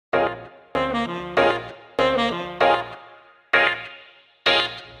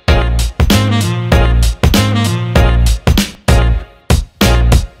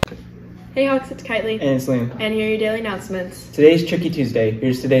Hey Hawks, it's Kylie. And it's Liam. And here are your daily announcements. Today's Tricky Tuesday.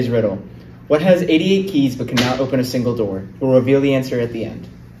 Here's today's riddle. What has 88 keys but cannot open a single door? We'll reveal the answer at the end.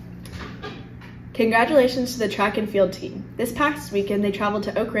 Congratulations to the track and field team. This past weekend, they traveled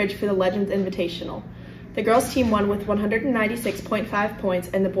to Oak Ridge for the Legends Invitational. The girls' team won with 196.5 points,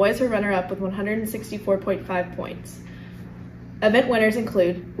 and the boys were runner-up with 164.5 points. Event winners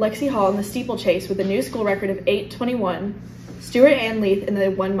include Lexi Hall in the steeplechase with a new school record of 8:21, Stuart Ann Leith in the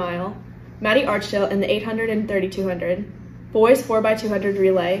 1 mile, Maddie Archdale in the 800 and 3200, boys 4x200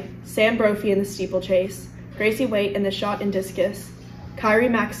 relay, Sam Brophy in the steeplechase, Gracie Waite in the shot and discus, Kyrie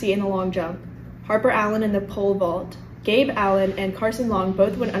Maxey in the long jump, Harper Allen in the pole vault. Gabe Allen and Carson Long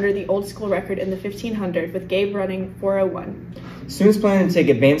both went under the old school record in the 1500, with Gabe running 4:01. Students planning to take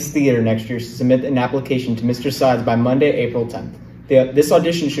advanced theater next year should submit an application to Mr. Sides by Monday, April 10th. This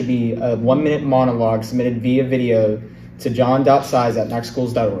audition should be a 1-minute monologue submitted via video to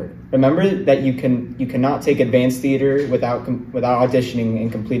john.sides@knoxschools.org. Remember that you cannot take advanced theater without auditioning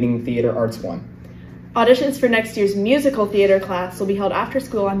and completing Theater Arts 1. Auditions for next year's musical theater class will be held after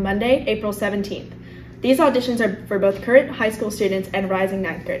school on Monday, April 17th. These auditions are for both current high school students and rising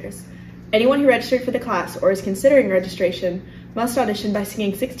 9th graders. Anyone who registered for the class or is considering registration must audition by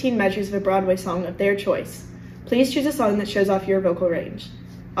singing 16 measures of a Broadway song of their choice. Please choose a song that shows off your vocal range.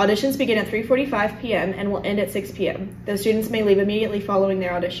 Auditions begin at 3:45 p.m. and will end at 6 p.m., though students may leave immediately following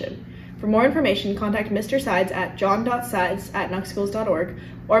their audition. For more information, contact Mr. Sides at john.sides@knoxschools.org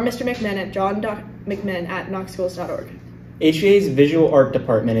or Mr. McMinn at john.mcminn@knoxschools.org. HVA's Visual Art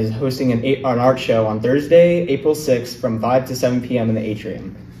Department is hosting an art show on Thursday, April 6th from 5 to 7 p.m. in the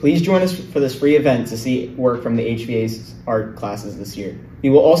atrium. Please join us for this free event to see work from the HVA's art classes this year. We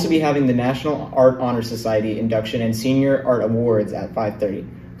will also be having the National Art Honor Society induction and Senior Art Awards at 5:30.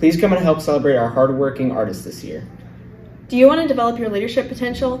 Please come and help celebrate our hardworking artists this year. Do you want to develop your leadership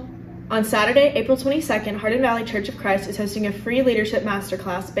potential? On Saturday, April 22nd, Hardin Valley Church of Christ is hosting a free leadership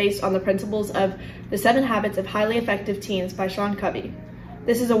masterclass based on the principles of The 7 Habits of Highly Effective Teams by Sean Covey.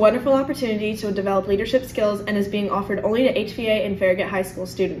 This is a wonderful opportunity to develop leadership skills and is being offered only to HVA and Farragut High School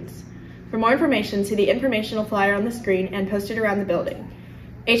students. For more information, see the informational flyer on the screen and posted around the building.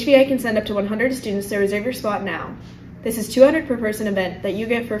 HVA can send up to 100 students, so reserve your spot now. This is $200 per person event that you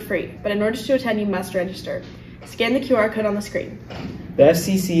get for free, but in order to attend, you must register. Scan the QR code on the screen. The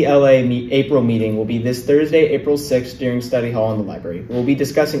FCCLA April meeting will be this Thursday, April 6th during Study Hall in the library. We'll be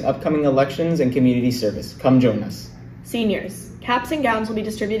discussing upcoming elections and community service. Come join us. Seniors. Caps and gowns will be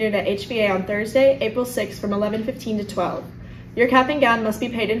distributed at HVA on Thursday, April 6th from 11:15 to 12. Your cap and gown must be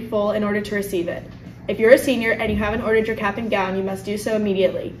paid in full in order to receive it. If you're a senior and you haven't ordered your cap and gown, you must do so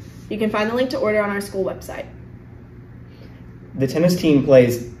immediately. You can find the link to order on our school website. The tennis team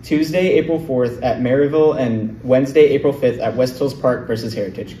plays Tuesday, April 4th at Maryville and Wednesday, April 5th at West Hills Park versus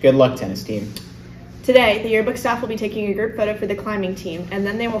Heritage. Good luck, tennis team. Today, the yearbook staff will be taking a group photo for the climbing team, and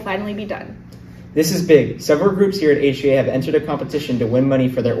then they will finally be done. This is big. Several groups here at HVA have entered a competition to win money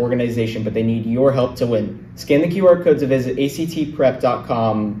for their organization, but they need your help to win. Scan the QR code to visit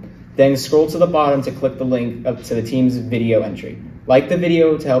actprep.com, then scroll to the bottom to click the link up to the team's video entry. Like the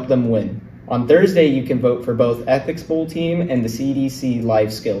video to help them win. On Thursday, you can vote for both Ethics Bowl team and the CDC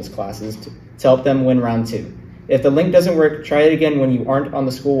Life Skills classes to help them win round 2. If the link doesn't work, try it again when you aren't on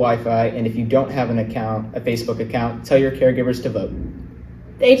the school Wi-Fi, and if you don't have a Facebook account, tell your caregivers to vote.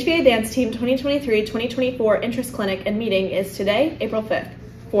 The HVA Dance Team 2023-2024 Interest Clinic and meeting is today, April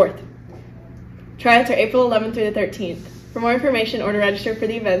 4th. Tryouts are April 11th through the 13th. For more information or to register for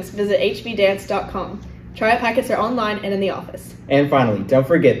the events, visit hvdance.com. Tryout packets are online and in the office. And finally, don't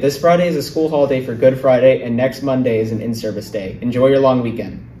forget, this Friday is a school holiday for Good Friday, and next Monday is an in-service day. Enjoy your long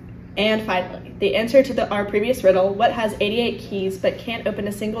weekend. And finally, the answer to our previous riddle, what has 88 keys but can't open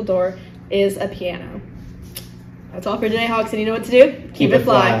a single door, is a piano. That's all for today, Hawks, and you know what to do? Keep it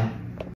fly.